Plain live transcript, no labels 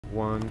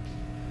one.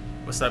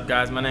 What's up,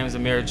 guys? My name is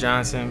Amaire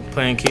Johnson,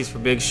 playing keys for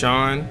Big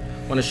Sean.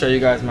 I want to show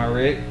you guys my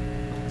rig.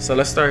 So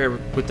let's start here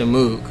with the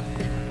Moog.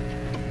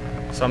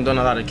 So I'm doing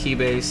a lot of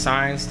key-based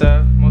sign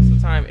stuff. Most of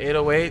the time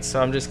 808, so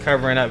I'm just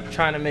covering up,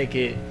 trying to make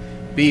it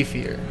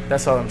beefier.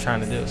 That's all I'm trying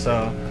to do.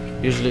 So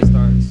usually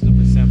start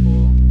super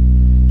simple.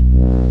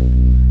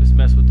 Just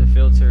mess with the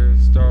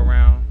filters, throw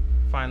around,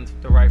 find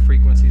the right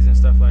frequencies and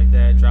stuff like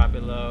that, drop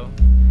it low.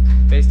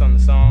 Based on the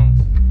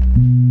songs,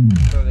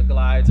 throw the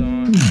glides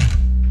on.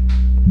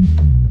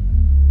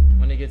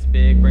 When it gets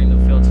big, bring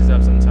the filters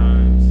up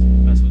sometimes,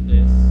 mess with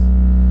this.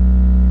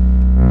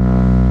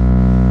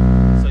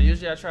 So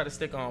usually I try to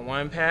stick on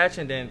one patch,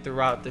 and then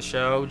throughout the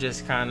show,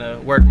 just kind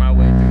of work my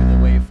way through the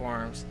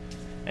waveforms.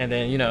 And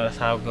then, you know, that's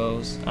how it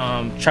goes.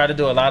 Try to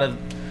do a lot of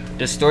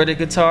distorted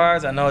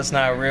guitars. I know it's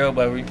not real,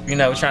 but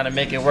we're trying to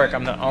make it work.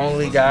 I'm the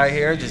only guy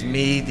here, just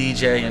me,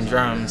 DJ, and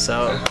drums.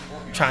 So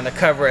trying to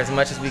cover as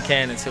much as we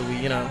can until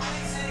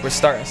we're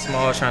starting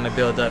small, trying to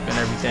build up and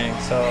everything.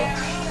 So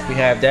we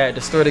have that,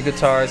 distorted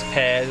guitars,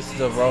 pads. This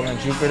is a Roland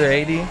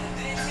Jupiter-80.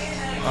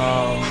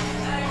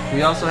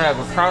 We also have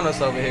a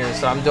Kronos over here,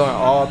 so I'm doing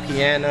all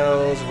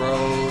pianos,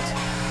 Rhodes,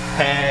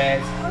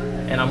 pads,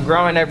 and I'm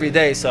growing every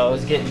day, so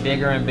it's getting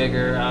bigger and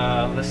bigger.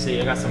 Let's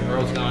see, I got some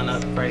Rhodes going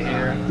up right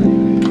here.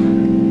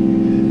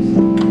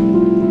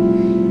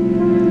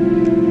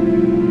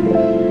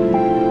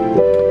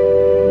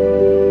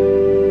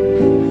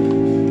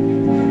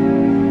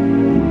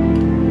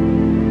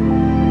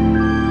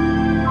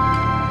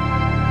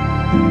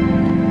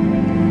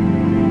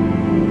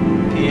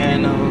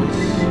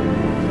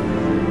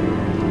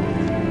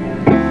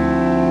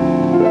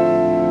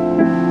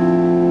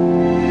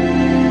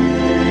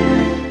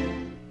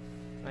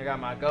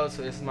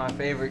 So this is my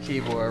favorite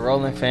keyboard,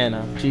 Roland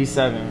Fantom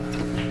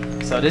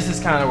G7. So this is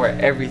kind of where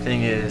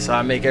everything is. So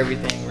I make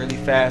everything really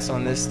fast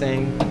on this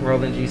thing,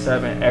 Roland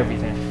G7,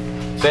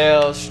 everything.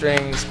 Bells,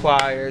 strings,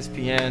 choirs,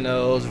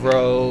 pianos,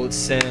 Rhodes,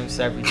 synths,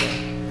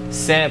 everything.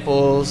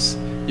 Samples,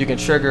 you can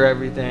trigger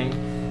everything.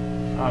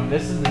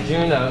 This is the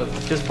Juno,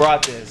 just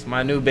brought this,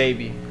 my new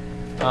baby.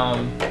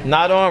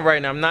 Not on right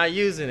now, I'm not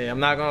using it, I'm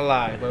not gonna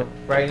lie. But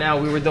right now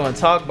we were doing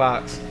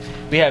Talkbox.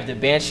 We have the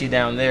Banshee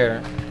down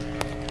there.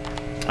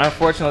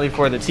 Unfortunately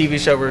for the TV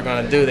show we're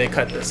gonna do, they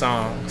cut the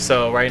song.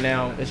 So right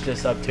now it's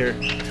just up here.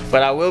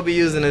 But I will be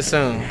using it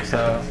soon.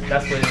 So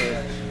that's what it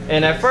is.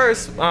 And at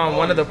first,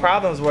 one of the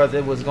problems was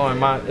it was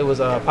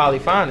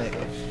polyphonic.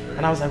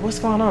 And I was like, what's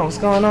going on? What's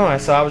going on?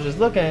 So I was just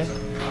looking.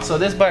 So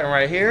this button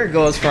right here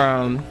goes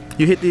from,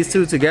 you hit these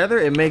two together,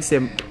 it makes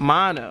it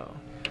mono.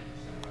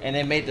 And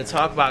it made the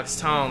Talkbox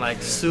tone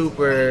like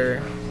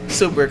super,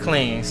 super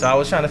clean. So I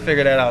was trying to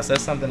figure that out. So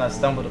that's something I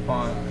stumbled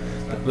upon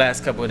the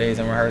last couple of days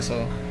in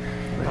rehearsal.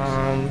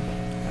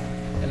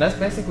 And that's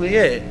basically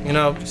it.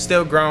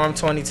 Still growing. I'm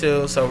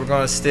 22, so we're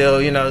going to still,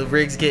 the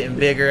rig's getting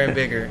bigger and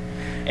bigger.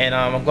 And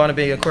I'm going to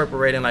be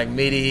incorporating like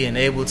MIDI and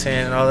Ableton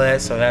and all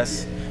that, so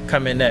that's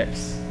coming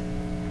next.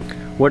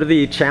 What are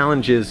the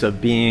challenges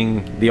of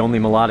being the only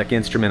melodic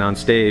instrument on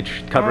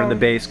stage? Covering the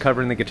bass,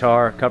 covering the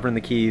guitar, covering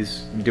the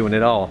keys, doing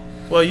it all?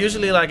 Well,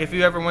 usually, like, if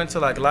you ever went to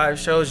like live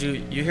shows, you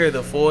hear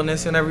the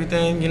fullness and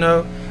everything,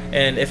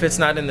 and if it's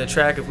not in the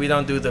track, if we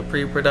don't do the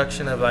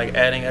pre-production of like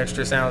adding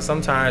extra sounds,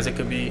 sometimes it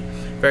could be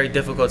very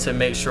difficult to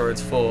make sure it's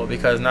full,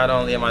 because not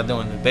only am I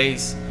doing the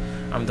bass,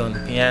 I'm doing the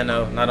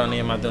piano. Not only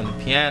am I doing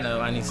the piano,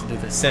 I need to do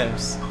the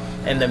synths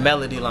and the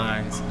melody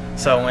lines.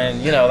 So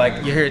when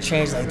like you hear it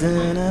change, like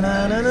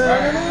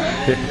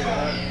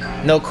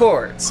no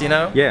chords,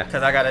 yeah,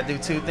 because I gotta do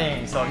two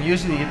things. So I'm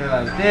usually either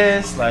like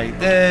this,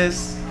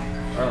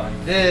 or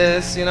like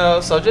this,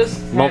 so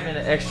just having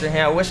an extra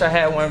hand. I wish I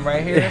had one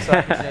right here, so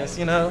I could just,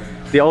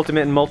 the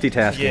ultimate in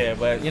multitasking. Yeah,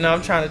 but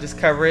I'm trying to just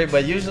cover it.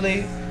 But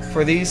usually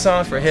for these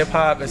songs, for hip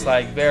hop, it's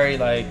like very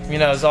like,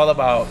 it's all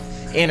about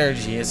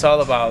energy. It's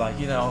all about like,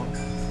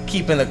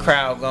 keeping the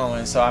crowd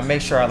going. So I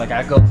make sure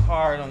I go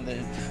hard on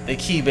the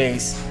key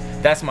bass.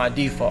 That's my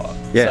default.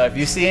 Yeah. So if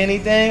you see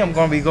anything, I'm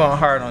gonna be going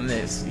hard on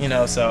this,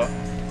 so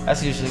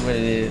that's usually what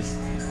it is.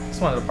 It's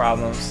one of the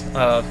problems.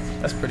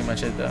 That's pretty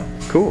much it though.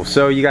 Cool.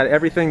 So you got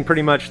everything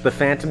pretty much. The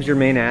Phantom's your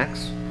main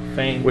axe,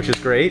 which is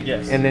great.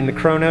 Yes. And then the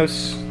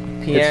Kronos,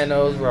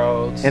 pianos,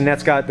 Rhodes. And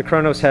the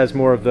Kronos has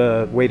more of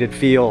the weighted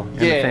feel. And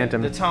the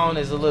Phantom, the tone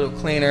is a little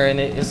cleaner and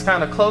it's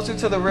kind of closer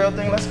to the real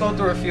thing. Let's go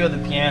through a few of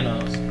the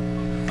pianos.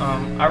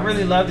 I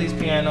really love these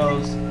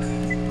pianos,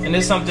 and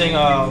it's something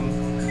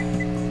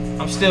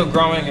I'm still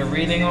growing and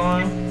reading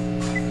on.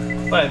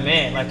 But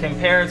man, like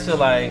compared to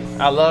like,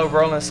 I love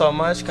Roland so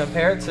much,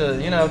 compared to,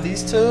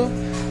 these two,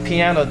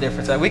 piano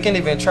difference. Like we can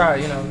even try,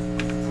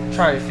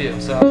 try a few,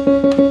 so.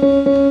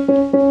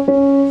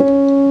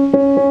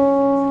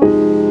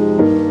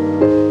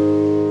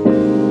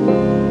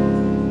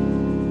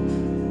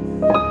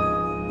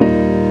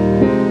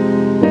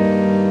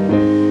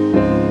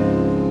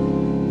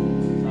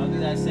 I'll do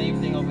that same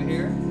thing over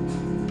here.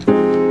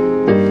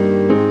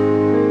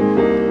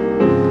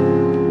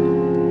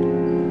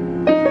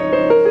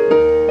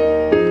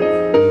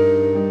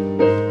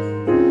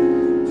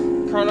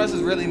 Kronos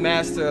is really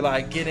master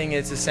like getting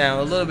it to sound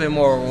a little bit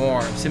more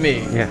warm to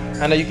me. Yeah.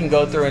 I know you can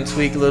go through and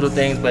tweak little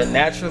things, but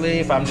naturally,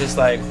 if I'm just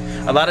like,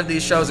 a lot of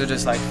these shows are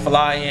just like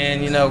fly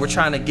in, you know, we're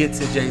trying to get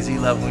to Jay-Z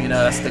level, you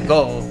know, that's the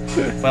goal.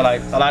 But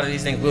like a lot of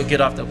these things, we'll get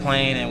off the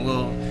plane and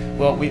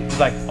we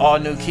like all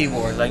new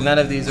keyboards. Like none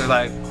of these are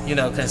like, you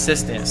know,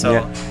 consistent. So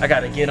yeah. I got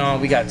to get on.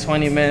 We got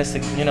 20 minutes to,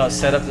 you know,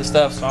 set up the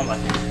stuff. So I'm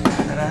like,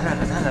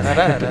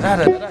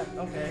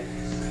 okay.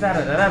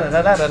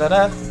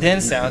 Then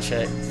sound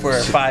check for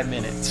 5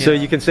 minutes. So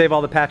you can save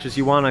all the patches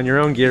you want on your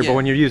own gear, but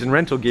when you're using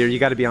rental gear, you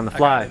got to be on the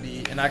fly.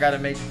 I got to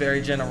make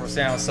very general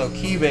sounds. So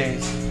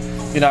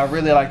Keybase, you know, I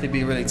really like to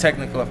be really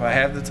technical if I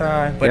have the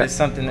time, but it's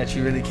something that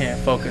you really can't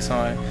focus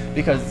on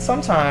because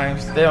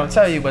sometimes they don't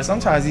tell you, but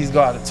sometimes these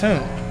go out of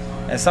tune,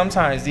 and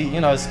sometimes you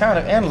know, it's kind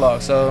of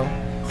analog. So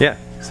yeah.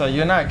 So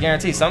you're not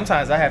guaranteed.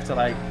 Sometimes I have to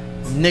like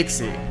nix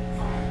it.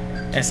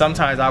 And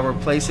sometimes I'll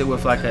replace it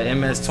with like a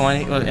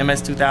MS-20 or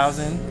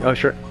MS-2000. Oh,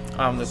 sure.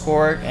 The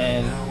Korg,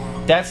 and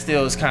that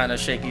still is kind of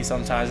shaky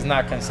sometimes. It's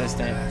not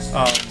consistent.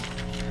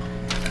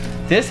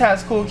 This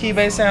has cool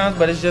Keybase sounds,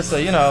 but it's just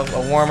a, you know,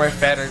 a warmer,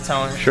 fatter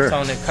tone,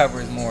 tone that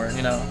covers more,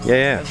 you know. Yeah,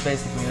 yeah. That's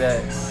basically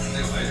that.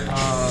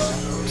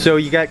 So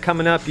you got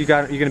coming up, you're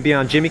gonna be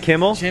on Jimmy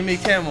Kimmel. Jimmy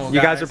Kimmel.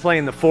 You guys are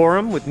playing the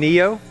Forum with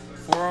Neo.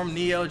 Forum,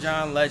 Neo,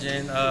 John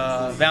Legend,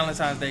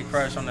 Valentine's Day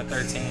Crush on the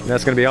 13th.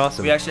 That's gonna be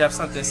awesome. We actually have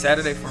something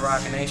Saturday for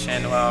Rock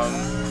Nation.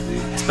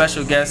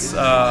 Special guests,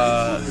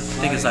 I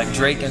think it's like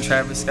Drake and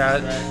Travis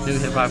Scott, new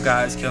hip hop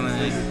guys killing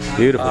it.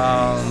 Beautiful.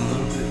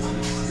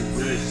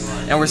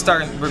 And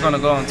we're gonna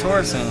go on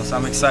tour soon, so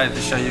I'm excited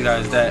to show you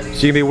guys that. So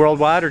you gonna be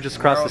worldwide or just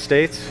across the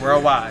states?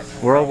 Worldwide.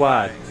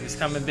 Worldwide. It's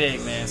coming big,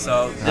 man.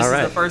 So this is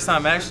the first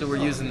time actually we're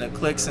using the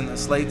clicks and the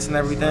slates and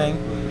everything.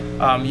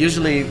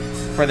 Usually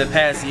for the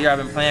past year I've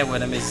been playing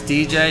with them, it's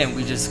DJ and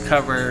we just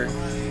cover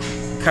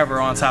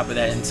on top of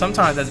that. And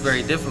sometimes that's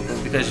very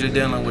difficult because you're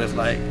dealing with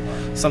like,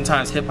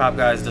 sometimes hip hop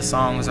guys, the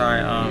songs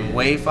aren't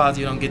wave files,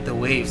 you don't get the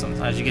wave.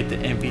 Sometimes you get the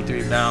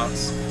MP3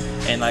 bounce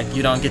and like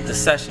you don't get the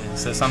session.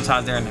 So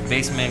sometimes they're in the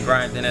basement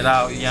grinding it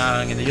out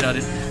young and you know,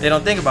 they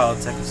don't think about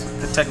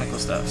the technical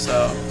stuff.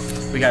 So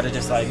we got to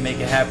just like make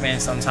it happen.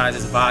 Sometimes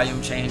it's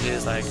volume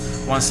changes, like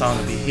one song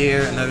will be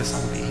here, another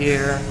song will be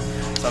here.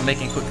 So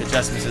making quick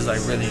adjustments is like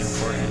really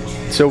important.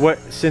 So what,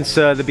 since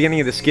the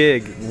beginning of this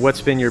gig,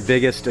 what's been your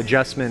biggest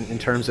adjustment in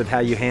terms of how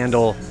you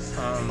handle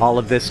all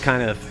of this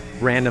kind of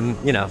random,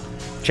 you know,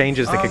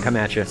 changes that could come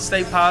at you?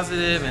 Stay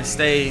positive and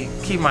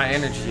keep my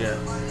energy up,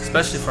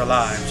 especially for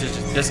live.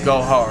 Just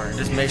go hard.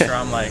 Just make sure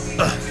I'm like,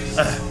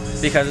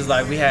 because it's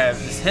like we have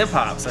this hip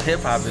hop. So hip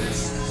hop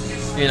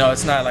is, you know,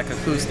 it's not like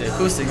acoustic.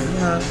 Acoustic, you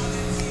know,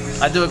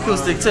 I do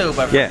acoustic too,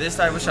 but for this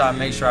type of show, I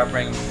make sure I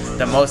bring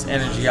the most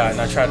energy out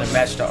and I try to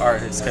match the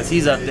artist because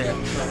he's up there.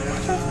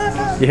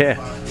 Yeah.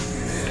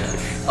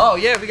 Oh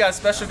yeah, we got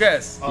special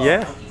guests.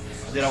 Yeah.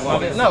 Did I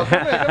walk in? No,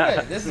 come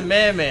here. This is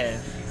Man.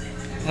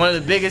 One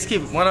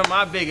of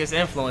my biggest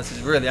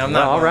influences, really. I'm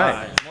not gonna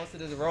lie. Most of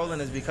this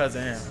Roland is because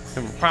of him.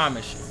 I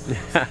promise you.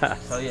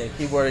 So yeah,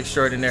 keyboard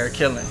extraordinaire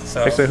killing.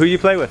 So who you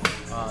play with?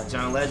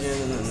 John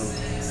Legend and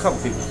a couple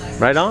people.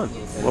 Right on.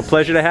 Well,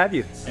 pleasure to have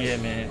you. Yeah,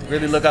 man.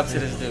 Really look up to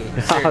this dude.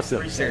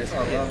 Awesome. Seriously.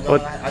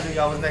 I knew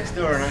y'all was next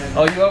door.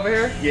 Oh, you over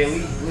here? Yeah,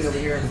 we over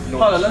here.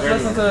 Hold on,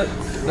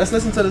 let's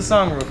listen to the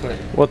song real quick.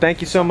 Well,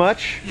 thank you so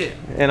much. Yeah.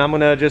 And I'm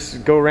gonna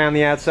just go around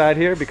the outside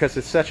here because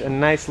it's such a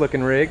nice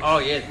looking rig. Oh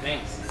yeah,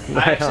 thanks.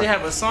 I actually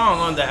have a song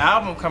on the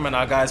album coming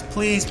out, guys.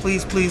 Please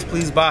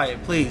buy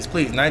it. Please.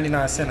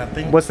 99 cents, I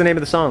think. What's the name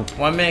of the song?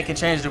 One Man Can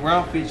Change the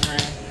World, featuring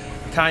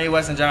Kanye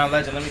West and John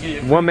Legend. Let me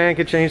give you One Man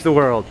Can Change the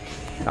World.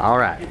 All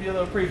right. Give you a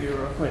little preview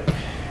real quick.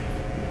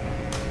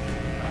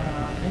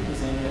 I think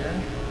it's in here.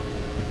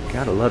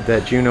 Gotta love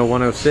that Juno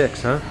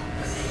 106, huh?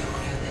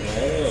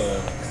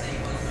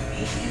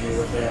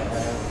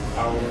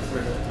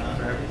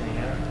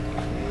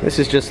 This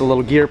is just a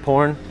little gear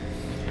porn.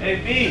 Hey,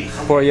 Beats.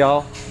 For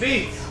y'all.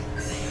 Beats.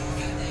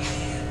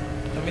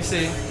 Let me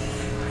see.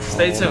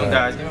 Stay tuned,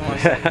 guys. Give me 1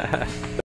 second.